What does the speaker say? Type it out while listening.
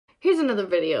Here's another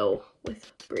video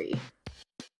with Bree.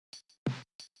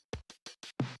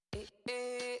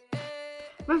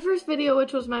 My first video,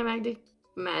 which was my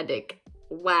magic.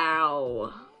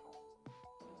 Wow.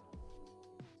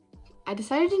 I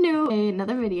decided to do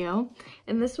another video,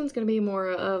 and this one's gonna be more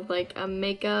of like a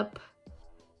makeup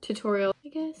tutorial, I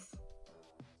guess.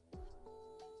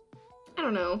 I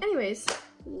don't know. Anyways,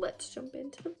 let's jump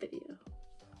into the video.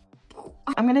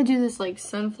 I'm gonna do this like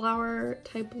sunflower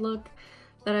type look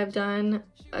that I've done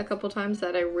a couple times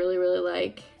that I really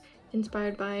like,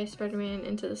 inspired by Spider-Man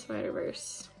Into the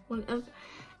Spider-Verse, one of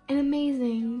an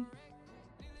amazing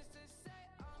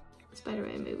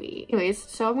Spider-Man movie. Anyways,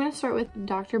 so I'm gonna start with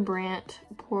Dr. Brandt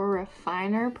Pore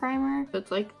Refiner Primer. So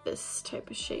it's like this type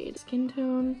of shade, skin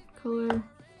tone, color.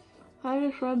 I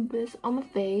just rub this on my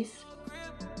face,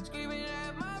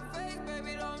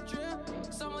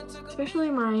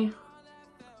 especially my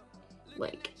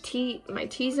like my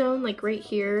T-zone, like right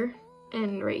here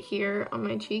and right here on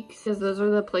my cheeks, because those are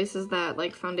the places that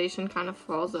like foundation kind of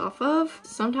falls off of.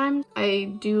 Sometimes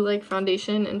I do like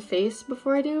foundation and face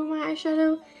before I do my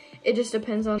eyeshadow. It just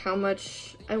depends on how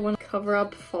much I want to cover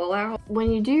up fallout.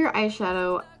 When you do your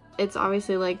eyeshadow, it's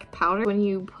obviously like powder. When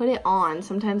you put it on,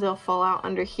 sometimes it'll fall out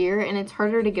under here, and it's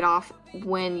harder to get off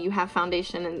when you have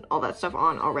foundation and all that stuff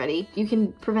on already. You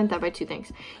can prevent that by two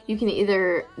things. You can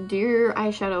either do your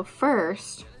eyeshadow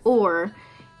first, or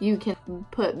you can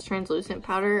put translucent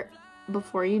powder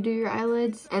before you do your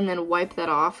eyelids and then wipe that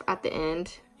off at the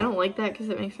end. I don't like that because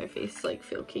it makes my face like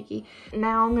feel cakey.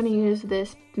 Now I'm gonna use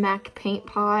this MAC paint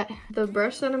pot. The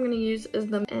brush that I'm gonna use is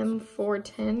the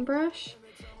M410 brush.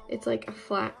 It's like a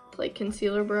flat like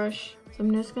concealer brush. So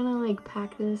I'm just gonna like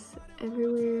pack this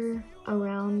everywhere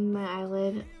around my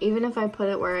eyelid. Even if I put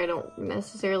it where I don't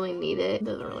necessarily need it, it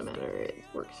doesn't really matter. It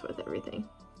works with everything.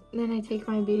 And then I take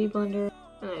my beauty blender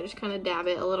and I just kind of dab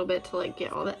it a little bit to like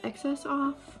get all the excess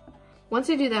off. Once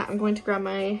I do that, I'm going to grab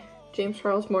my James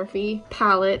Charles Morphe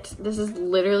palette. This is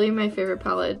literally my favorite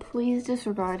palette. Please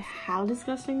disregard how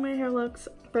disgusting my hair looks.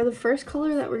 For the first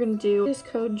color that we're gonna do is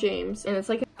Code James, and it's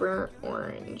like a burnt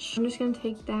orange. I'm just gonna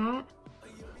take that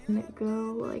and go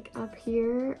like up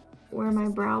here where my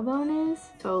brow bone is.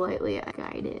 So lightly I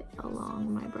guide it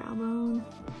along my brow bone.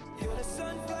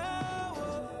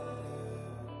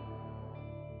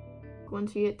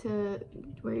 Once you get to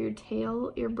where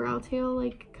your brow tail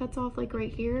like cuts off, like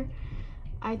right here,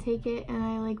 I take it and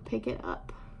I like pick it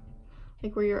up,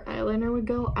 like where your eyeliner would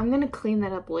go. I'm gonna clean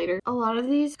that up later. A lot of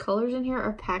these colors in here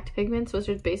are packed pigments, which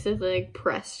is basically like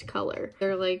pressed color.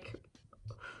 They're like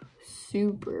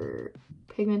super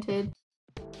pigmented.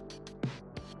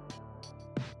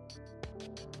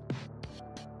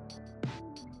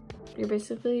 You're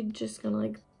basically just gonna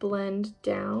like blend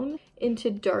down into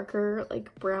darker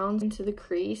like browns into the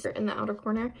crease in the outer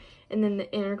corner, and then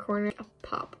the inner corner a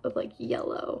pop of like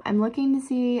yellow. I'm looking to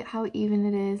see how even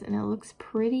it is, and it looks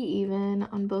pretty even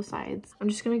on both sides. I'm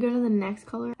just gonna go to the next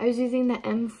color. I was using the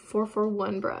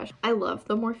M441 brush. I love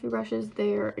the Morphe brushes,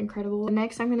 they're incredible.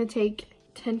 Next I'm gonna take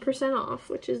 10% off,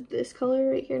 which is this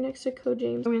color right here next to Code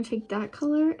James. I'm gonna take that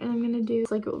color and I'm gonna do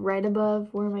like right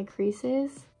above where my crease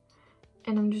is,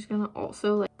 and I'm just gonna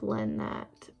also like blend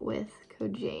that with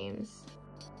Code James.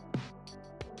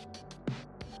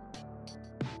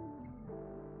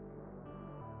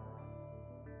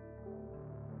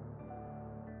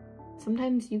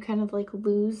 Sometimes you kind of like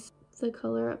lose the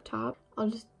color up top. I'll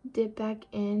just dip back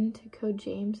into Code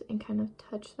James and kind of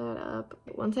touch that up.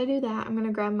 Once I do that, I'm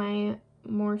gonna grab my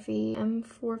Morphe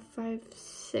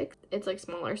M456. It's like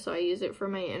smaller, so I use it for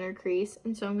my inner crease.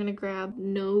 And so I'm gonna grab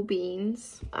No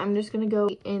Beans. I'm just gonna go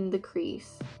in the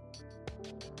crease.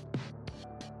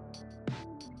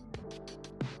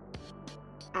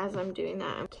 As I'm doing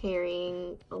that, I'm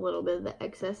carrying a little bit of the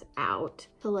excess out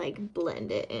to like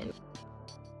blend it in.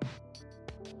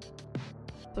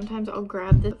 Sometimes I'll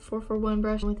grab the 441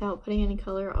 brush without putting any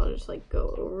color. I'll just like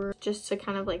go over just to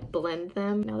kind of like blend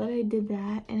them. Now that I did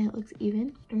that and it looks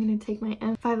even, I'm gonna take my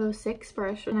M506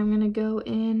 brush and I'm gonna go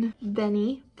in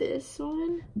Benny, this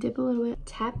one, dip a little bit,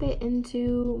 tap it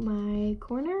into my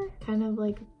corner, kind of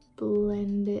like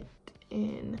blend it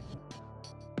in.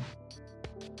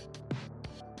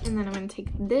 And then I'm gonna take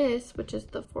this, which is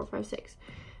the 456,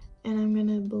 and I'm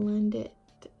gonna blend it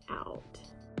out.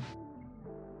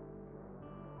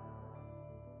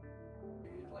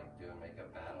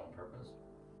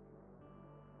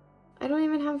 I don't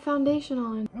even have foundation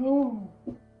on. Oh.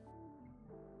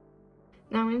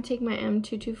 Now I'm going to take my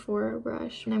M224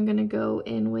 brush and I'm going to go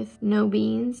in with No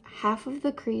Beans. Half of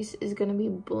the crease is going to be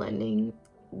blending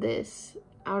this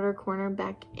outer corner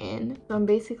back in. So I'm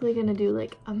basically going to do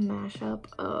like a mashup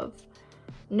of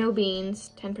No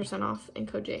Beans, 10% off in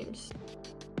code James.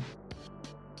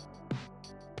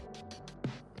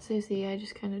 So see, I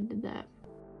just kind of did that.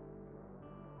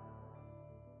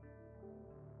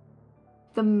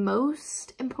 The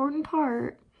most important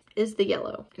part is the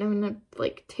yellow. And I'm gonna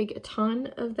like take a ton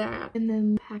of that and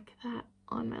then pack that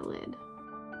on my lid.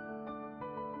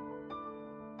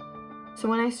 So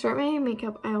when I start my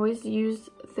makeup, I always use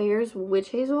Thayer's Witch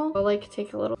Hazel. I'll like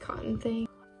take a little cotton thing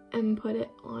and put it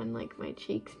on like my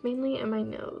cheeks mainly and my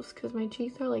nose because my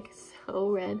cheeks are like so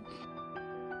red.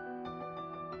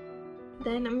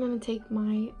 Then I'm gonna take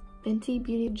my Fenty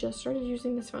Beauty. Just started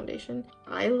using this foundation.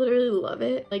 I literally love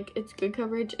it. Like, it's good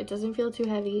coverage. It doesn't feel too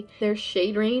heavy. Their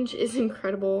shade range is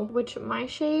incredible, which my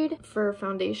shade for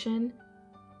foundation,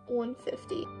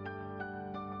 150.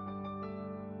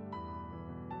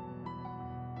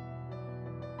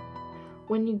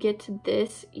 When you get to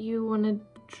this, you want to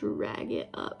drag it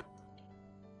up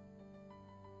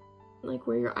like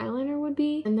where your eyeliner would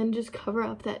be, and then just cover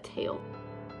up that tail.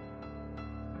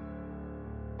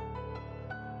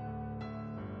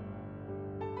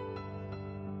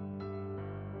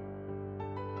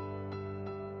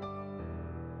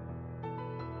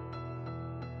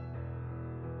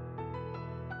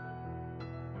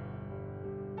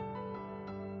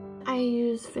 I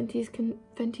use Fenty's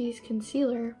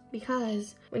concealer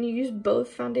because when you use both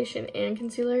foundation and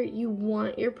concealer, you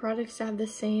want your products to have the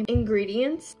same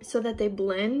ingredients so that they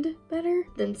blend better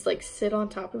than like sit on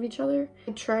top of each other.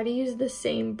 I try to use the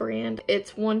same brand.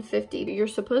 It's 150. You're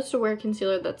supposed to wear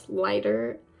concealer that's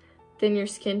lighter than your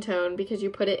skin tone because you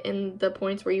put it in the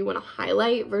points where you want to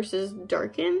highlight versus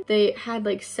darken. They had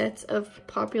like sets of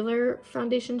popular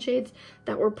foundation shades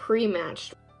that were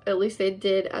pre-matched. At least they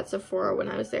did at Sephora when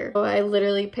I was there. So I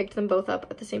literally picked them both up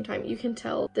at the same time. You can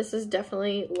tell this is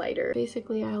definitely lighter.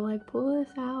 Basically, I like pull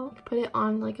this out, put it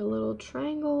on like a little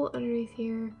triangle underneath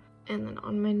here, and then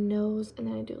on my nose, and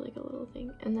then I do like a little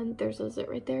thing. And then there's a zit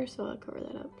right there, so I'll cover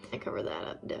that up. I cover that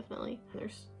up, definitely.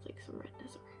 There's like some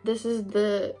redness over here. This is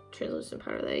the translucent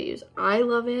powder that I use. I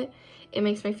love it. It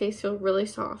makes my face feel really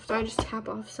soft. So I just tap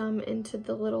off some into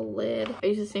the little lid. I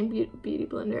use the same beauty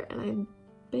blender, and I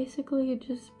basically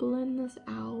just blend this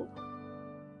out.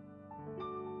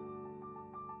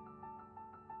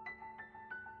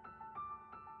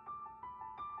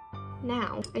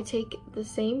 Now I take the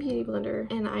same beauty blender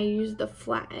and I use the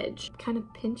flat edge, kind of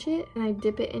pinch it, and I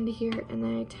dip it into here, and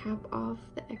then I tap off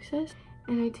the excess,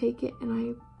 and I take it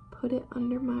and I put it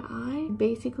under my eye,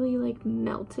 basically like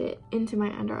melt it into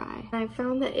my under eye. And I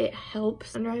found that it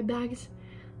helps under eye bags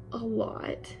a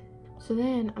lot. So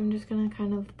then I'm just gonna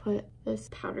kind of put this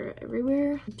powder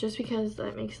everywhere just because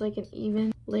that makes like an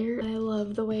even layer. I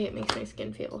love the way it makes my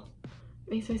skin feel.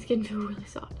 It makes my skin feel really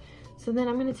soft. So then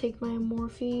I'm gonna take my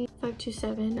Morphe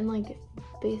 527 and like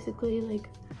basically like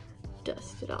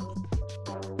dust it off.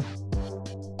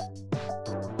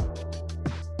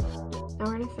 Now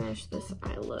we're gonna finish this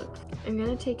eye look. I'm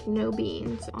gonna take No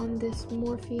Beans on this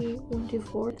Morphe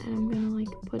 124 and I'm gonna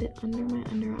like put it under my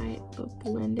under eye but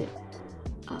blend it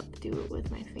up. Do it with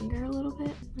my finger a little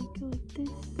bit, like this.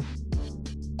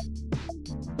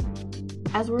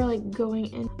 As we're like going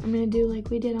in, I'm gonna do like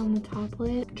we did on the top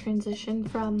lid, transition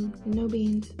from No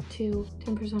Beans to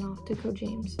 10% off to code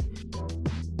James.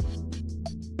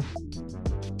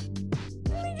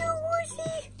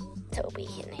 Toby,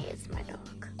 and here's my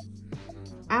dog.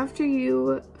 After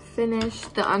you finish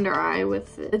the under eye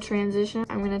with the transition,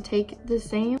 I'm gonna take the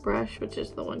same brush, which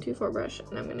is the 124 brush,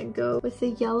 and I'm gonna go with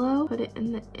the yellow, put it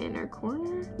in the inner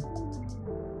corner.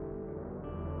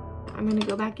 I'm gonna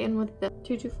go back in with the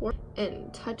 224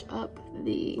 and touch up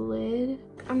the lid.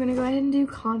 I'm gonna go ahead and do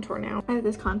contour now. I have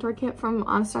this contour kit from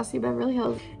Anastasia Beverly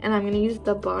Hills, and I'm gonna use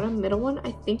the bottom middle one.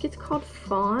 I think it's called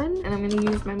Fawn, and I'm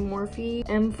gonna use my Morphe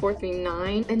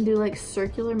M439 and do like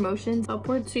circular motions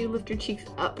upward so you lift your cheeks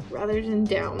up rather than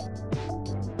down.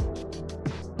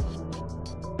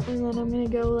 And then I'm gonna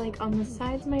go like on the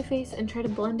sides of my face and try to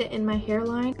blend it in my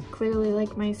hairline. Clearly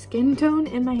like my skin tone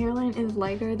in my hairline is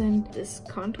lighter than this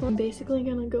contour. I'm basically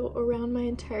gonna go around my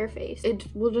entire face. It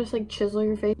will just like chisel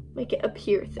your face, make it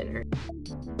appear thinner.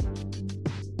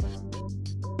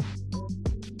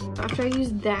 After I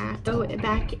use that, go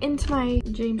back into my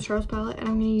James Charles palette and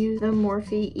I'm gonna use the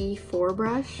Morphe E4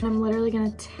 brush. I'm literally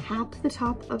gonna tap the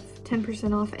top of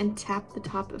 10% off and tap the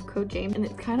top of code James, and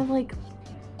it's kind of like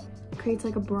creates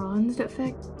like a bronzed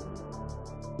effect.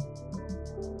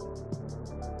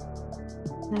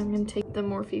 Now I'm going to take the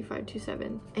Morphe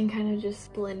 527 and kind of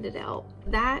just blend it out.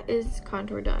 That is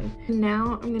contour done.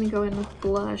 Now I'm going to go in with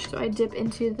blush. So I dip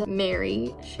into the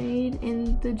Mary shade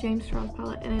in the James Charles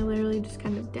palette and I literally just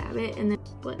kind of dab it and then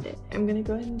blend it. I'm going to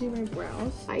go ahead and do my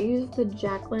brows. I use the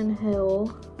Jaclyn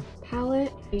Hill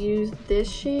palette. I use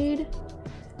this shade,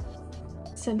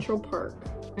 Central Park.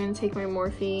 I'm going to take my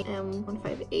Morphe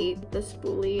M158, the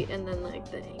spoolie, and then like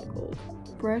the angled.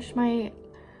 Brush my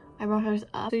eyebrow hairs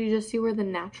up so you just see where the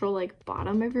natural like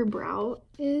bottom of your brow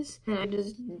is, and I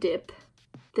just dip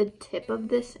the tip of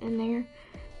this in there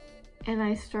and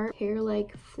I start hair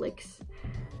like flicks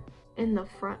in the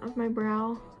front of my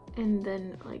brow and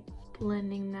then like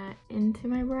blending that into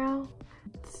my brow.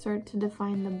 Start to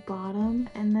define the bottom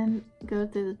and then go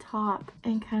through the top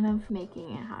and kind of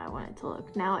making it how I want it to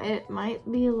look. Now it might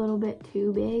be a little bit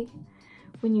too big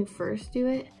when you first do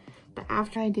it, but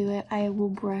after I do it, I will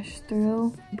brush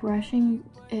through. Brushing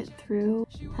it through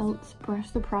helps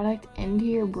brush the product into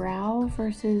your brow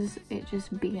versus it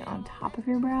just being on top of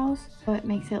your brows. So it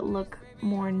makes it look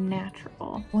more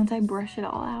natural. Once I brush it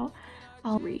all out,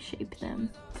 I'll reshape them.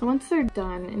 So once they're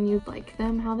done and you like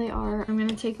them how they are, I'm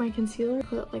gonna take my concealer,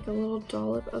 put like a little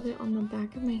dollop of it on the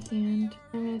back of my hand.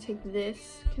 I'm gonna take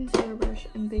this concealer brush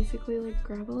and basically like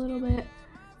grab a little bit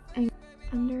and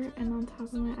under and on top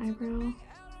of my eyebrow,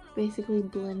 basically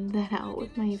blend that out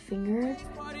with my finger.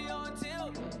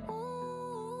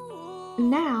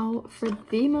 Now for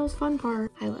the most fun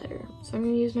part, highlighter. So I'm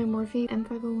gonna use my Morphe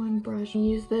M501 brush and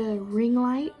use the Ring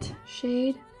Light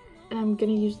shade. And I'm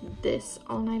gonna use this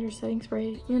all-nighter setting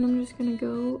spray. And I'm just gonna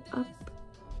go up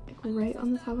like right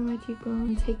on the top of my cheekbone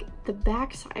and take the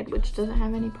back side, which doesn't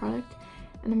have any product,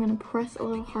 and I'm gonna press a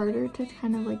little harder to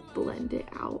kind of like blend it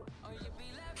out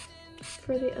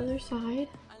for the other side.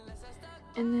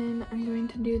 And then I'm going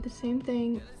to do the same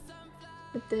thing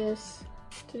with this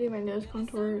to do my nose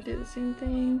contour. Do the same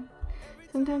thing.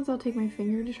 Sometimes I'll take my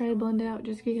finger to try to blend it out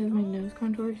just because my nose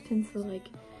contour tends to like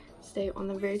stay on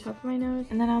the very top of my nose.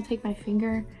 And then I'll take my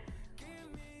finger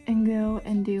and go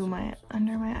and do my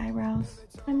under my eyebrows.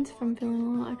 Sometimes if I'm feeling a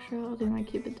little extra, I'll do my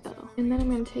Cupid's bow. And then I'm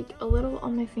going to take a little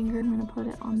on my finger. I'm going to put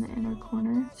it on the inner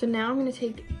corner. So now I'm going to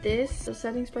take this, the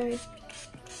setting spray,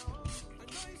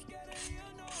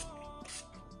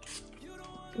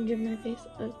 and give my face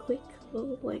a quick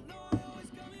little like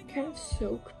kind of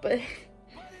soak, but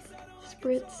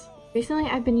spritz. Recently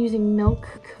I've been using Milk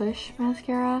Kush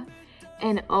mascara,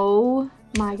 and oh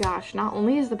my gosh, not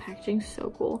only is the packaging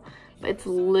so cool, but it's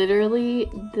literally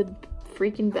the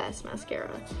freaking best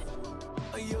mascara.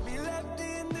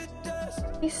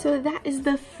 Okay, so that is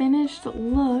the finished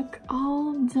look,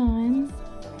 all done.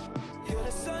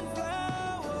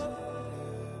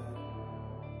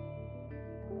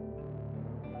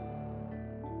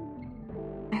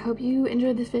 I hope you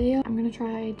enjoyed this video. I'm gonna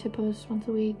try to post once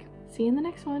a week. See you in the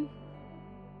next one.